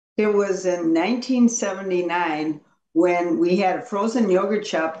It was in 1979 when we had a frozen yogurt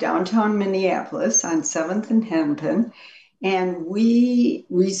shop downtown Minneapolis on 7th and Hennepin, and we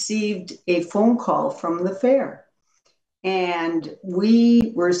received a phone call from the fair. And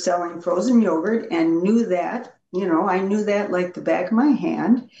we were selling frozen yogurt and knew that, I knew that like the back of my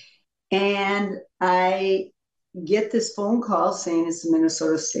hand. And I get this phone call saying it's the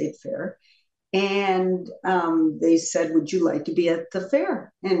Minnesota State Fair. And they said, "Would you like to be at the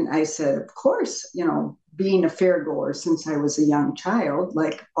fair?" And I said, "Of course," being a fair goer since I was a young child,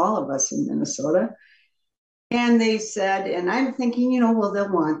 like all of us in Minnesota. And they said, and I'm thinking, well,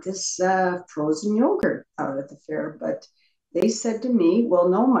 they'll want this frozen yogurt out at the fair. But they said to me, "Well,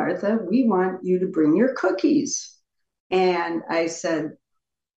 no, Martha, we want you to bring your cookies." And I said,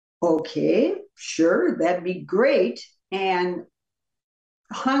 "Okay, sure, that'd be great." And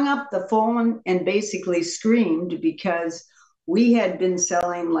hung up the phone and basically screamed because we had been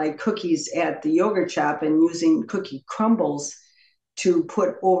selling like cookies at the yogurt shop and using cookie crumbles to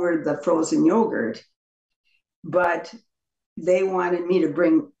put over the frozen yogurt. But they wanted me to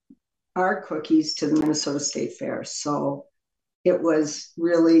bring our cookies to the Minnesota State Fair. So it was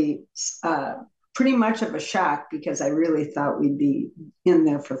really pretty much of a shock because I really thought we'd be in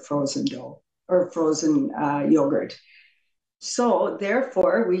there for frozen dough or frozen yogurt. So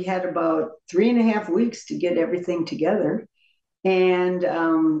therefore, we had about 3.5 weeks to get everything together. And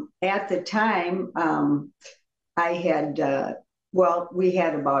at the time, I had, we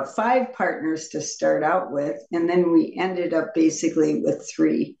had about five partners to start out with, and then we ended up basically with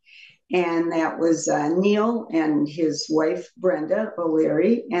three. And that was Neil and his wife, Brenda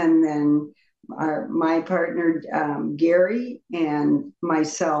O'Leary, and then my partner, Gary, and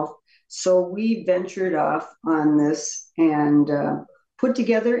myself. So we ventured off on this and put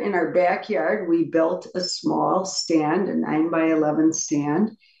together in our backyard. We built a small stand, a 9 by 11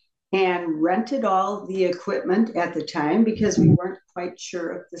 stand, and rented all the equipment at the time because we weren't quite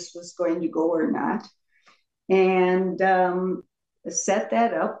sure if this was going to go or not. And set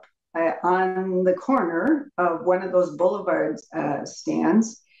that up on the corner of one of those boulevard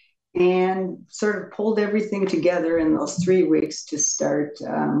stands and sort of pulled everything together in those 3 weeks to start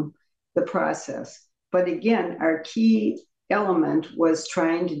the process. But again, our key element was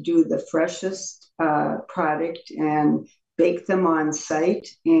trying to do the freshest product and bake them on site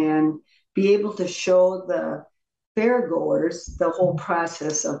and be able to show the fairgoers the whole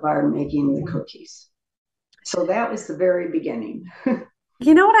process of our making the cookies. So that was the very beginning.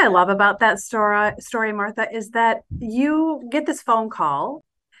 You know what I love about that story, Martha, is that you get this phone call,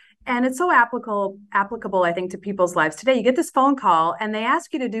 and it's so applicable, I think, to people's lives today. You get this phone call and they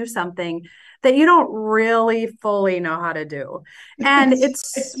ask you to do something that you don't really fully know how to do. And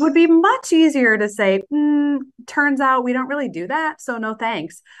it's would be much easier to say, turns out we don't really do that, so no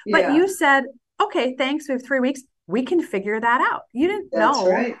thanks. But Yeah, you said, okay, thanks, we have 3 weeks. We can figure that out. You didn't that's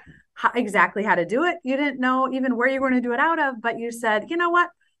know right. exactly how to do it. You didn't know even where you were going to do it out of, but you said, you know what?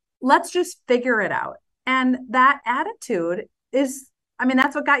 Let's just figure it out. And that attitude is, I mean,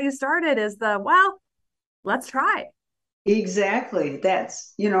 that's what got you started is well, let's try. Exactly.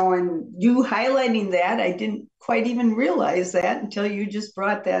 And you highlighting that, I didn't quite even realize that until you just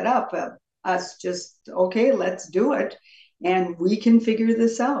brought that up. Us just, okay, let's do it and we can figure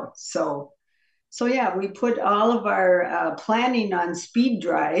this out. So yeah, we put all of our planning on speed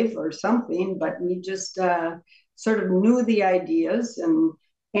drive or something, but we just sort of knew the ideas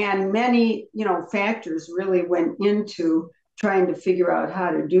and many factors really went into trying to figure out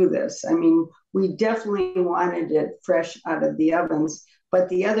how to do this. I mean, we definitely wanted it fresh out of the ovens, but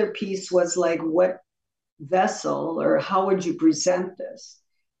the other piece was like, what vessel or how would you present this?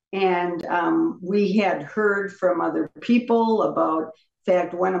 And we had heard from other people about, in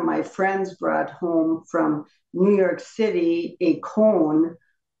fact, one of my friends brought home from New York City a cone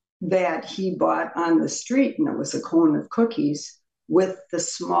that he bought on the street, and it was a cone of cookies with the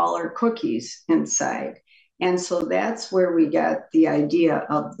smaller cookies inside. And so that's where we got the idea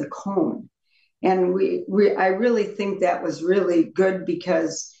of the cone. And I really think that was really good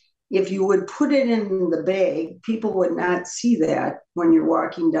because if you would put it in the bag, people would not see that when you're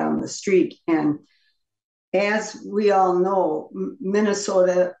walking down the street. And as we all know,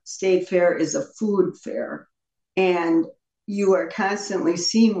 Minnesota State Fair is a food fair. And you are constantly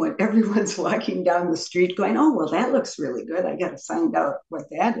seeing what everyone's walking down the street going, "Oh, well, that looks really good. I got to find out what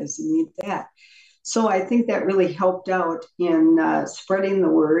that is and eat that." So I think that really helped out in spreading the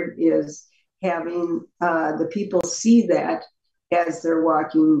word is having the people see that as they're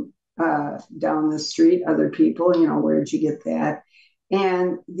walking down the street, other people, where'd you get that?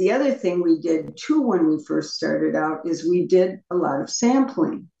 And the other thing we did too when we first started out is we did a lot of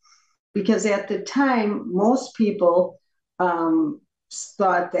sampling. because at the time, most people um,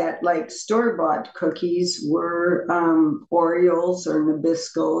 thought that like store bought cookies were Oreos or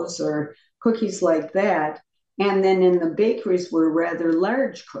Nabiscos or cookies like that. And then in the bakeries were rather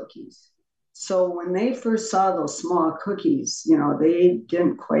large cookies. So when they first saw those small cookies, they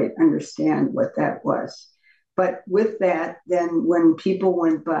didn't quite understand what that was. But with that, then when people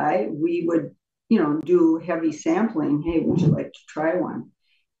went by, we would, do heavy sampling. Hey, would you like to try one?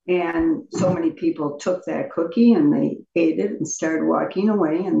 And so many people took that cookie and they ate it and started walking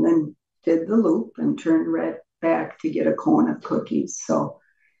away and then did the loop and turned right back to get a cone of cookies. So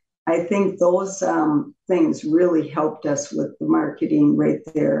I think those things really helped us with the marketing right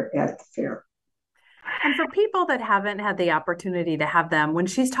there at the fair. And for people that haven't had the opportunity to have them, when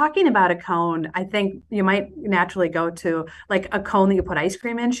she's talking about a cone, I think you might naturally go to like a cone that you put ice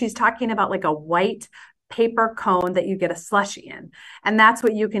cream in. She's talking about like a white paper cone that you get a slushy in. And that's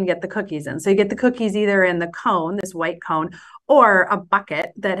what you can get the cookies in. So you get the cookies either in the cone, this white cone, or a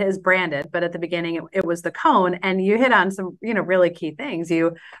bucket that is branded. But at the beginning, it was the cone. And you hit on some, really key things.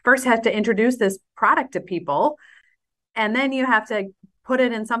 You first have to introduce this product to people, and then you have to put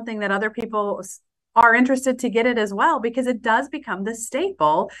it in something that other people are interested to get it as well, because it does become the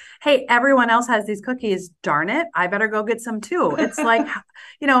staple. Hey, everyone else has these cookies, darn it, I better go get some too. It's like,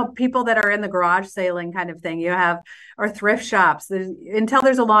 people that are in the garage sailing kind of thing, you have, or thrift shops. Until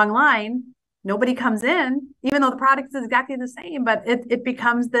there's a long line, nobody comes in, even though the product is exactly the same. But it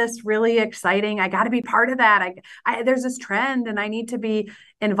becomes this really exciting, I got to be part of that. There's this trend and I need to be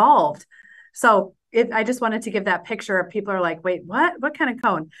involved. So I just wanted to give that picture of people are like, wait, what kind of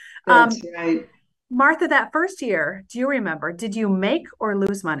cone? That's right. Martha, that first year, do you remember, did you make or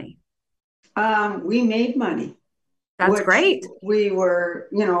lose money? We made money, That's which great. we were,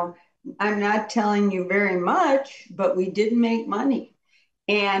 I'm not telling you very much, but we did make money.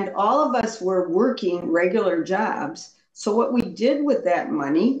 And all of us were working regular jobs. So what we did with that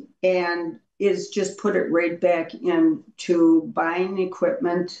money and is just put it right back into buying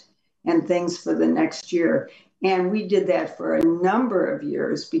equipment and things for the next year. And we did that for a number of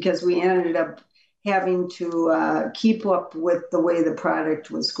years because we ended up having to keep up with the way the product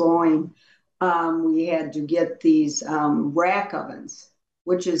was going. We had to get these rack ovens,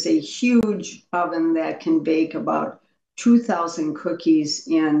 which is a huge oven that can bake about 2,000 cookies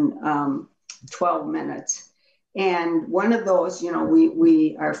in 12 minutes. And one of those,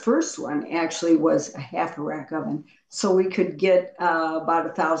 we our first one actually was a half a rack oven, so we could get about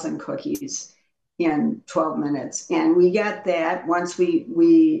 1,000 cookies in 12 minutes. And we got that once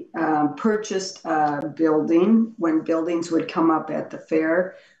we purchased a building. When buildings would come up at the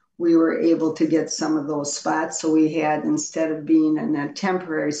fair, we were able to get some of those spots. So we had, instead of being in a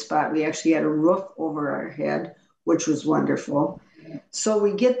temporary spot, we actually had a roof over our head, which was wonderful. So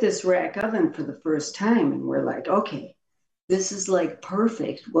we get this rack oven for the first time, and we're like, okay, this is like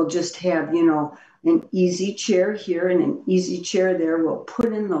perfect. We'll just have, an easy chair here and an easy chair there. We'll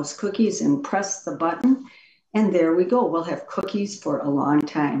put in those cookies and press the button, and there we go. We'll have cookies for a long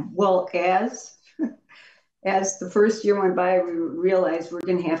time. Well, as the first year went by, we realized we're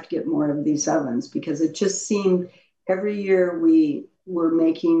going to have to get more of these ovens because it just seemed every year we were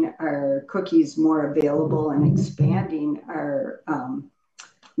making our cookies more available and expanding our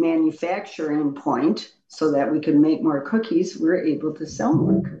manufacturing point so that we could make more cookies. We're able to sell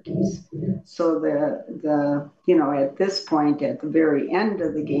more cookies. So at this point, at the very end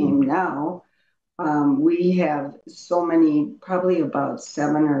of the game now, we have so many, probably about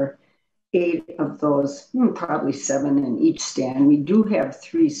 7 or 8 of those, probably 7 in each stand. We do have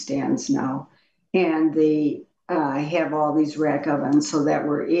 3 stands now, and they have all these rack ovens so that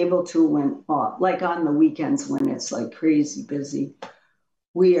we're able to, like on the weekends when it's like crazy busy,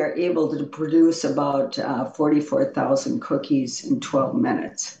 we are able to produce about 44,000 cookies in 12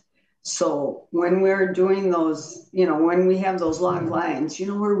 minutes. So when we're doing those, when we have those long lines,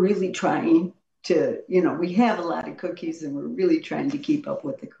 we're really trying to, we have a lot of cookies and we're really trying to keep up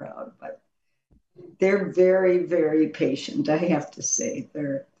with the crowd. But they're very, very patient, I have to say.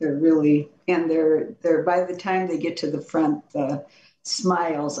 They're really, and they're by the time they get to the front, the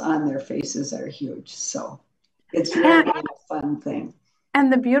smiles on their faces are huge. So it's really And been a fun thing.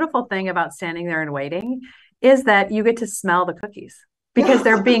 and the beautiful thing about standing there and waiting is that you get to smell the cookies because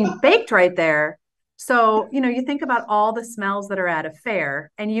they're being baked right there. So, you think about all the smells that are at a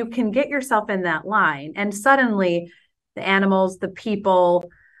fair and you can get yourself in that line and suddenly the animals, the people,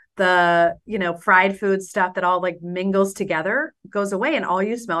 the, fried food stuff that all like mingles together goes away and all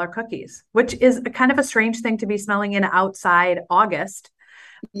you smell are cookies, which is a kind of a strange thing to be smelling in outside August,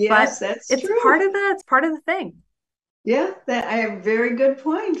 but Yes, that's it's true. part of it's part of the thing. Yeah, that I have very good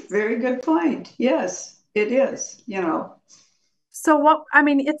point. Very good point. Yes, it is, you know. So what I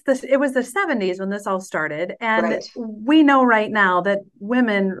mean, it was the 70s when this all started. And Right. we know right now that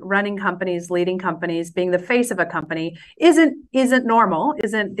women running companies, leading companies, being the face of a company isn't normal,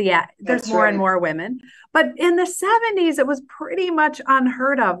 isn't there's That's more and right. more women. But in the 70s, it was pretty much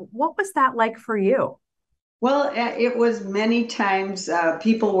unheard of. What was that like for you? Well, it was many times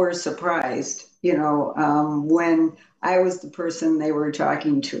people were surprised, when I was the person they were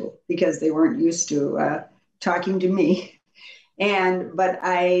talking to because they weren't used to talking to me. But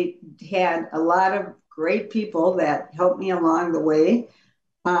I had a lot of great people that helped me along the way,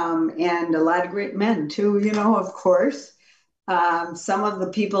 and a lot of great men too, of course. Some of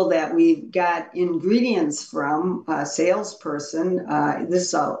the people that we got ingredients from, a salesperson, this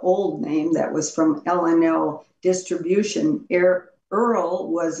is an old name that was from L&L Distribution.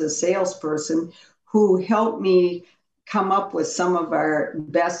 Earl was a salesperson who helped me come up with some of our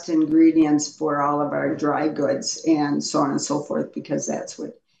best ingredients for all of our dry goods and so on and so forth, because that's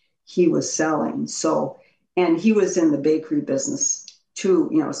what he was selling. So, and he was in the bakery business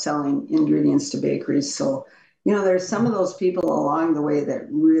too, selling ingredients to bakeries. So, there's some of those people along the way that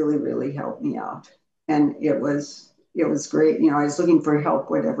really, really helped me out. And it was great. I was looking for help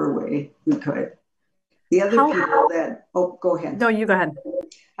whatever way we could. The other How people that, oh, go ahead. No, you go ahead.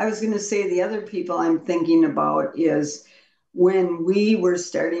 I was going to say the other people I'm thinking about is when we were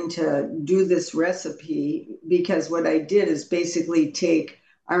starting to do this recipe, because what I did is basically take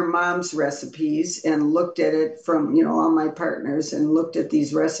our mom's recipes and looked at it from, all my partners and looked at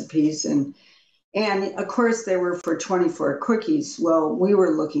these recipes, and of course, they were for 24 cookies. Well, we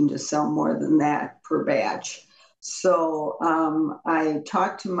were looking to sell more than that per batch. So I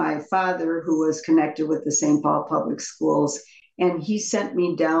talked to my father, who was connected with the St. Paul Public Schools, and he sent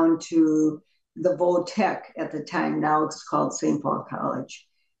me down to the Votech at the time. Now it's called St. Paul College.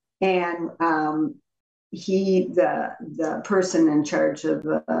 And the person in charge of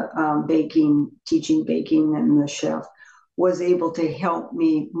the baking, teaching baking, and the chef was able to help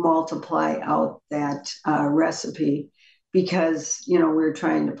me multiply out that recipe, because we were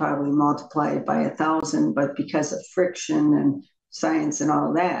trying to probably multiply it by 1,000, but because of friction and science and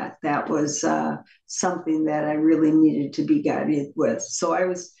all that, that was something that I really needed to be guided with. So I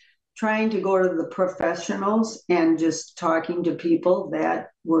was trying to go to the professionals and just talking to people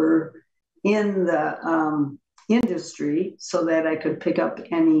that were in the industry so that I could pick up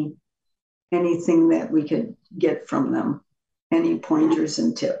anything that we could get from them, any pointers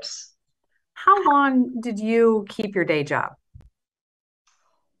and tips. How long did you keep your day job?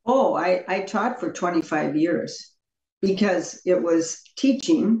 Oh, I taught for 25 years because it was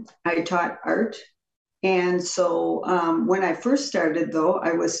teaching. I taught art. And so when I first started, though,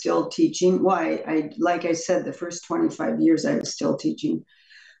 I was still teaching. Why? Like I said, the first 25 years I was still teaching.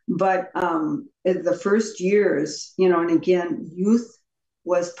 But the first years, and again, youth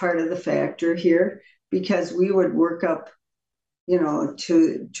was part of the factor here, because we would work up,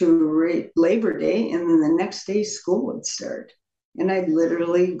 to Labor Day, and then the next day school would start. And I'd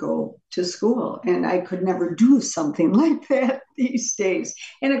literally go to school, and I could never do something like that these days.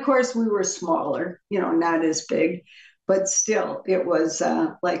 And of course, we were smaller, not as big, but still, it was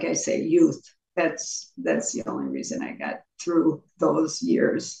like I say, youth. That's the only reason I got through those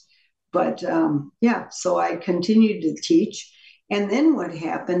years. But yeah, so I continued to teach. And then what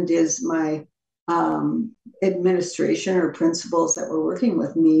happened is my administration or principals that were working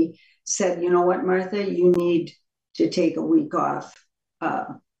with me said, you know what, Martha, you need to take a week off uh,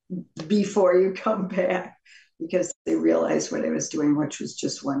 before you come back, because they realized what I was doing, which was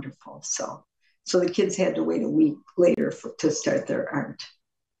just wonderful. So the kids had to wait a week later to start their art.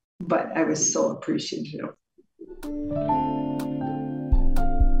 But I was so appreciative.